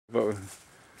But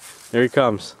Here he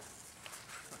comes.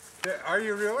 Are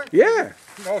you really? yeah.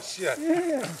 No shit.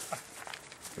 Yeah.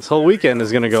 This whole weekend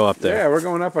is going to go up there. Yeah, we're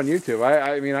going up on YouTube.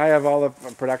 I mean, I have all the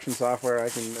production software.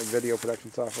 Video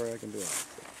production software. I can do it.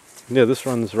 Yeah, this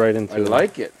runs right into I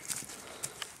like it.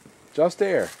 Just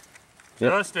air.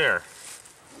 Yep. Just air.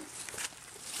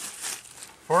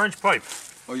 4-inch pipe.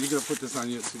 Oh, you're gonna put this on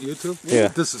YouTube? Yeah.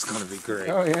 This is gonna be great.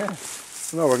 Oh yeah.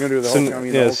 No, we're gonna do the whole. I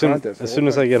mean, the whole contest. As soon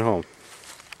as I get home.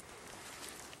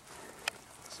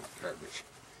 This is garbage.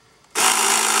 I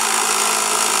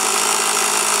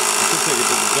could take it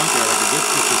to the junkyard. I could just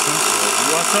put this in for it. You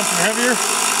want something heavier?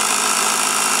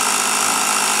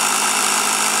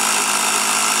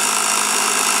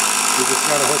 We just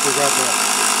gotta hope we got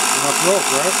enough rope,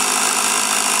 right?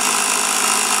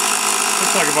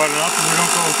 Looks like about enough, and we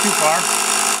don't go too far.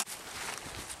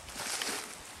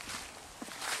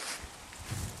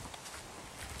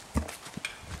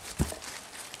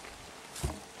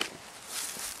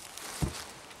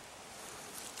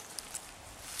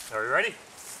 Are you ready?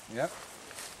 Yep.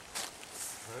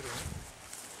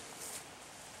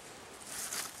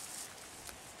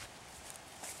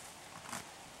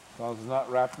 As long as it's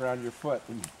not wrapped around your foot.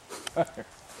 All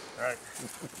right.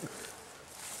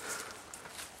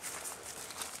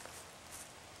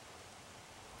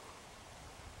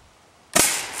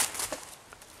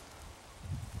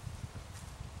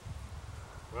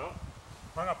 Well,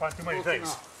 hung up on too many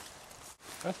things.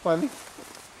 That's plenty.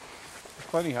 That's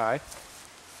plenty high.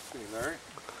 See, Larry?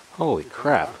 Holy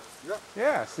crap.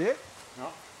 Yeah, see it? No.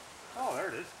 Oh, there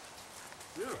it is.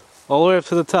 Beautiful. All the way up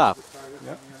to the top.